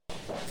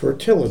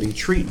Fertility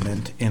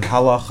treatment in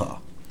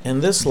Halacha.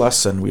 In this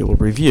lesson, we will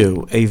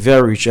review a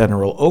very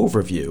general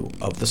overview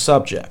of the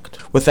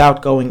subject,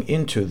 without going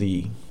into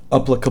the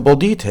applicable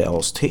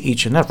details to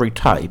each and every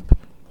type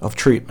of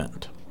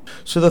treatment.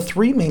 So the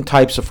three main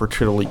types of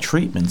fertility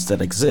treatments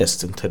that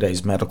exist in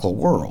today's medical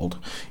world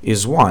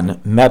is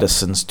 1.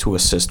 Medicines to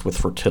assist with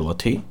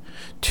fertility,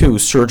 2.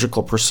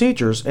 Surgical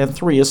procedures, and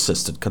 3.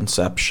 Assisted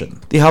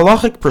conception. The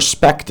halachic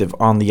perspective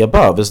on the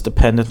above is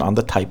dependent on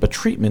the type of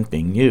treatment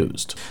being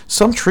used.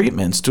 Some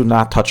treatments do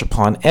not touch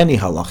upon any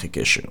halachic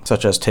issue,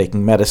 such as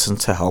taking medicine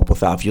to help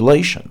with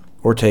ovulation,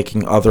 or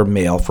taking other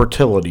male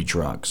fertility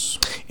drugs,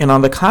 and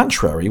on the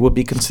contrary would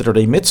be considered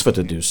a mitzvah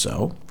to do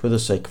so for the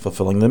sake of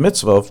fulfilling the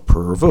mitzvah of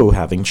purvu,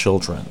 having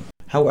children.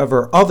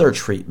 However, other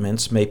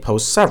treatments may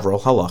pose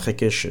several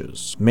halachic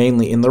issues,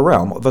 mainly in the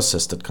realm of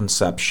assisted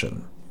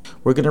conception.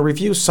 We're going to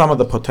review some of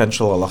the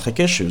potential halachic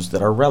issues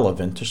that are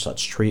relevant to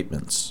such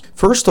treatments.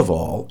 First of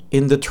all,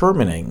 in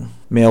determining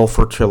male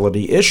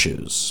fertility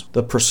issues,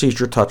 the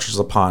procedure touches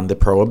upon the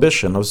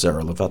prohibition of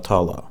zera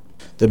levatala.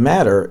 The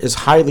matter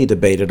is highly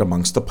debated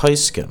amongst the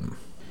poskim,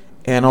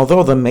 and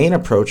although the main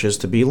approach is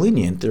to be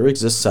lenient, there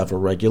exist several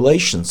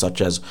regulations,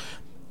 such as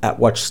at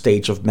what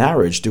stage of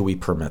marriage do we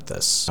permit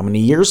this, how many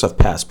years have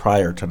passed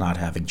prior to not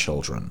having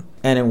children,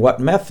 and in what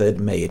method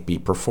may it be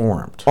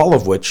performed, all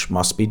of which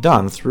must be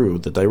done through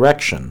the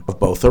direction of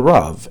both a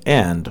Rav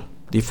and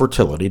the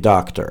fertility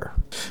doctor.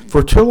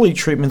 Fertility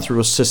treatment through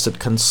assisted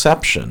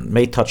conception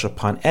may touch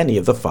upon any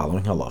of the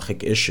following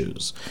halachic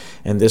issues,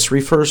 and this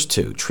refers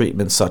to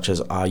treatments such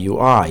as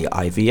IUI,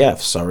 IVF,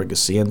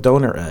 surrogacy and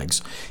donor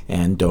eggs,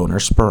 and donor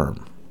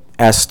sperm.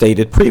 As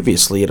stated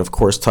previously, it of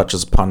course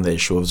touches upon the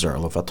issue of zera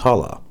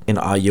levatala in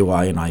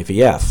IUI and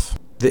IVF,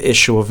 the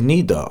issue of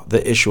nida,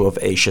 the issue of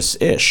ashes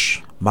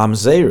ish,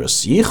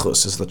 mamzerus,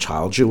 yichus, is the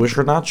child Jewish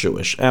or not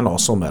Jewish, and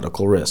also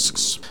medical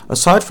risks.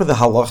 Aside from the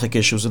halachic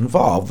issues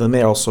involved, there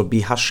may also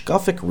be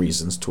hashkafic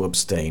reasons to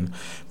abstain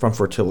from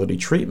fertility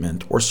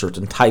treatment or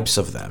certain types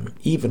of them,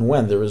 even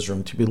when there is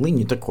room to be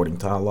lenient according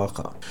to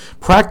halacha.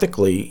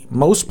 Practically,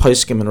 most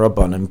poskim and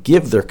rabbanim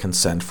give their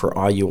consent for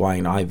IUI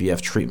and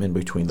IVF treatment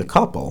between the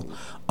couple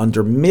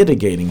under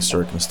mitigating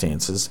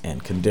circumstances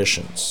and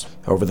conditions.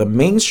 However, the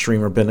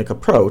mainstream rabbinic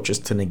approach is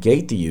to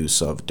negate the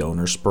use of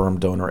donor sperm,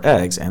 donor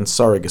eggs, and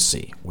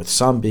surrogacy, with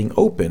some being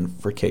open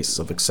for cases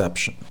of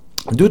exception.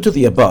 Due to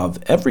the above,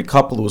 every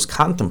couple who is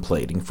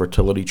contemplating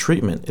fertility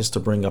treatment is to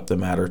bring up the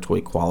matter to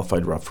a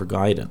qualified Rav for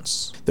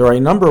guidance. There are a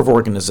number of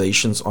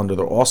organizations under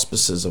the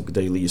auspices of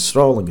Gedolei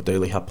Yisrael and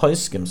Gedolei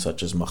HaPoskim,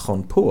 such as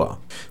Machon Pua,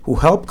 who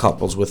help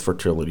couples with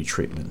fertility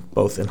treatment,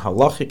 both in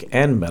halachic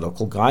and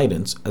medical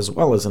guidance, as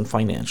well as in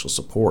financial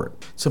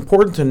support. It's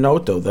important to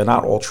note, though, that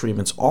not all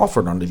treatments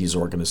offered under these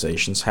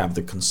organizations have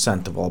the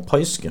consent of all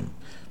poskim.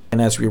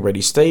 And as we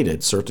already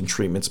stated, certain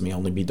treatments may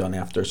only be done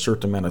after a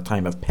certain amount of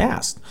time have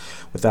passed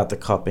without the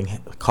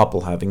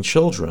couple having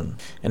children,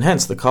 and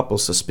hence the couple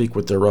is to speak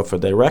with their Rav for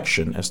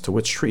direction as to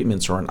which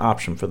treatments are an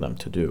option for them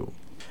to do.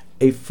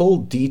 A full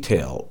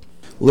detailed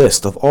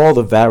list of all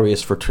the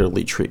various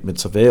fertility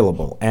treatments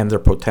available and their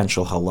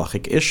potential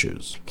halachic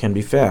issues can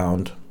be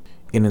found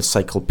in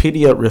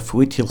Encyclopedia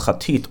Refuit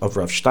Hilchatit of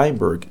Rav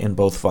Steinberg in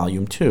both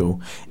Volume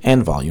 2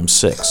 and Volume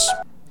 6.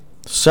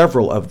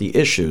 Several of the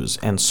issues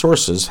and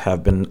sources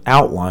have been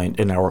outlined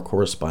in our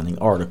corresponding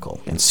article,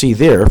 and see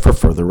there for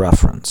further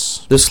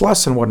reference. This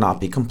lesson would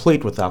not be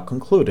complete without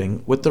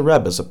concluding with the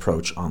Rebbe's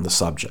approach on the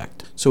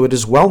subject. So it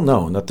is well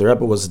known that the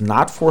Rebbe was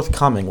not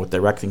forthcoming with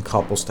directing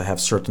couples to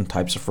have certain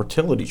types of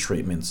fertility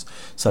treatments,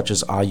 such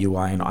as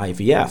IUI and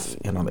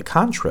IVF, and on the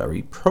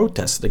contrary,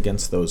 protested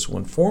against those who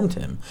informed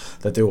him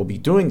that they will be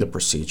doing the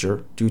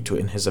procedure due to,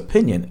 in his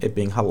opinion, it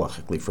being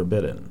halachically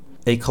forbidden.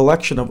 A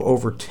collection of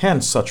over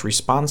 10 such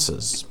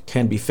responses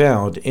can be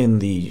found in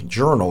the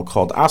journal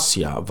called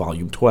Asya,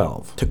 Volume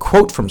 12. To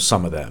quote from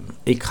some of them,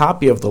 a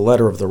copy of the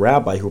letter of the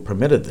rabbi who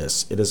permitted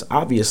this, it is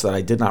obvious that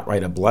I did not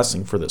write a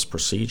blessing for this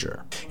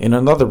procedure. In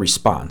another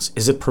response,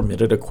 is it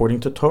permitted according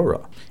to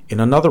Torah? In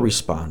another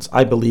response,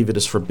 I believe it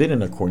is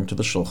forbidden according to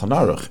the Shulchan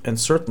Aruch, and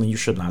certainly you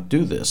should not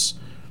do this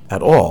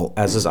at all,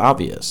 as is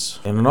obvious.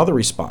 In another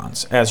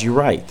response, as you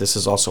write, this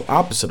is also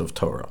opposite of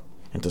Torah,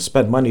 and to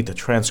spend money to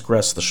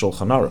transgress the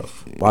Shulchan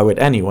Aruch. Why would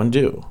anyone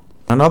do?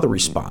 Another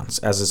response,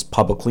 as is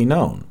publicly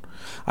known,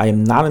 I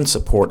am not in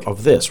support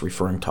of this,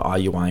 referring to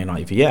IUI and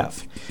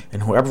IVF,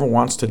 and whoever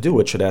wants to do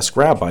it should ask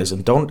rabbis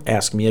and don't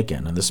ask me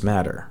again in this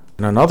matter.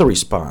 In another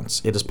response,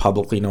 it is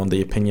publicly known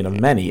the opinion of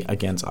many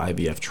against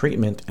IVF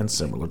treatment and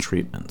similar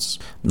treatments.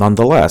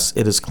 Nonetheless,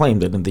 it is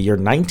claimed that in the year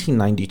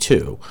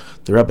 1992,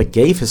 the Rebbe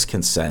gave his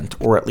consent,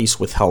 or at least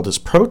withheld his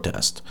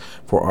protest,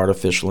 for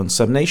artificial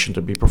insemination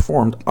to be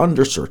performed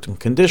under certain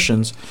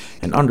conditions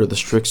and under the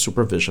strict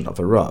supervision of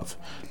a Rav.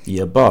 The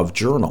above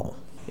journal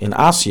in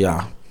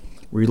Asya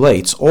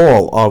relates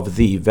all of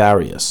the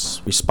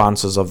various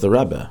responses of the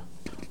Rebbe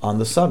on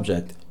the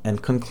subject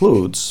and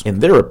concludes, in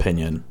their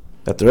opinion,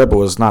 that the Rebbe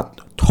was not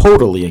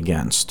totally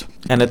against,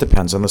 and it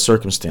depends on the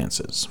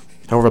circumstances.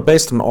 However,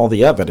 based on all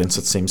the evidence,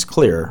 it seems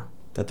clear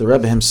that the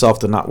Rebbe himself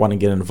did not want to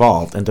get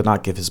involved and did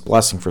not give his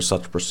blessing for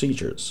such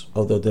procedures,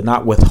 although did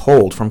not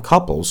withhold from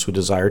couples who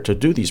desired to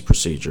do these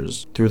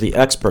procedures through the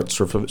expert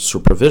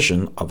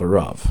supervision of a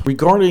Rav.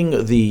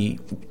 Regarding the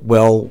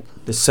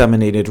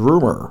well-disseminated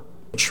rumor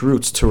which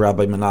roots to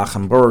Rabbi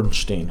Menachem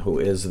Bernstein, who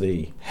is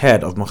the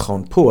head of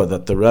Machon Pua,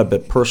 that the Rebbe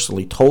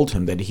personally told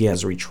him that he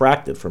has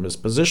retracted from his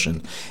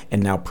position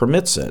and now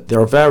permits it, there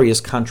are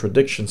various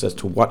contradictions as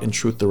to what in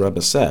truth the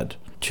Rebbe said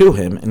to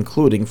him,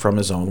 including from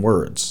his own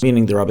words,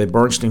 meaning the Rabbi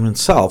Bernstein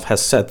himself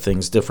has said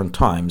things different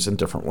times in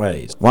different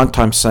ways. One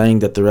time saying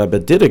that the Rebbe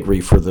did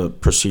agree for the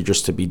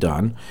procedures to be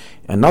done,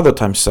 another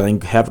time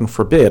saying, heaven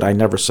forbid, I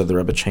never said the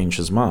Rebbe changed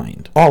his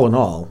mind. All in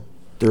all,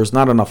 there is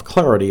not enough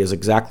clarity as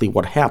exactly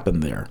what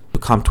happened there to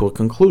come to a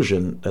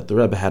conclusion that the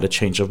Rebbe had a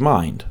change of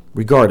mind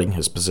regarding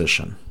his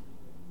position.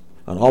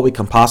 And all we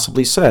can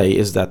possibly say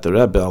is that the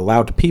Rebbe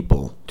allowed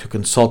people to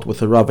consult with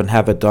the Rav and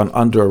have it done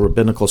under a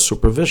rabbinical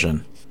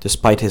supervision,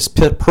 despite his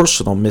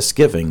personal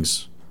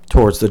misgivings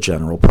towards the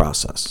general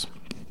process.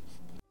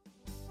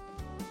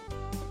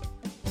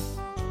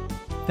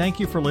 Thank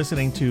you for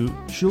listening to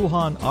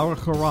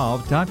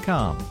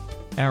ShulchanAruchHarav.com.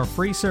 Our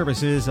free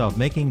services of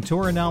making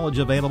Torah knowledge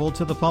available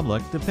to the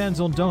public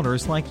depends on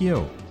donors like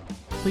you.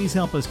 Please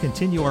help us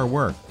continue our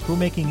work through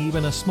making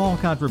even a small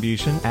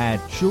contribution at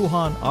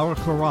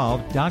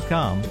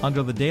ShulchanAruchHarav.com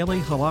under the Daily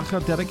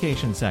Halacha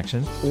Dedication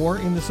section or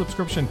in the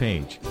subscription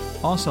page.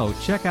 Also,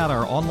 check out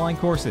our online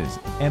courses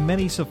and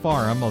many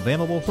Sefarim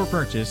available for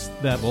purchase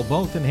that will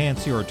both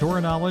enhance your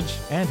Torah knowledge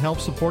and help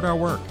support our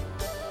work.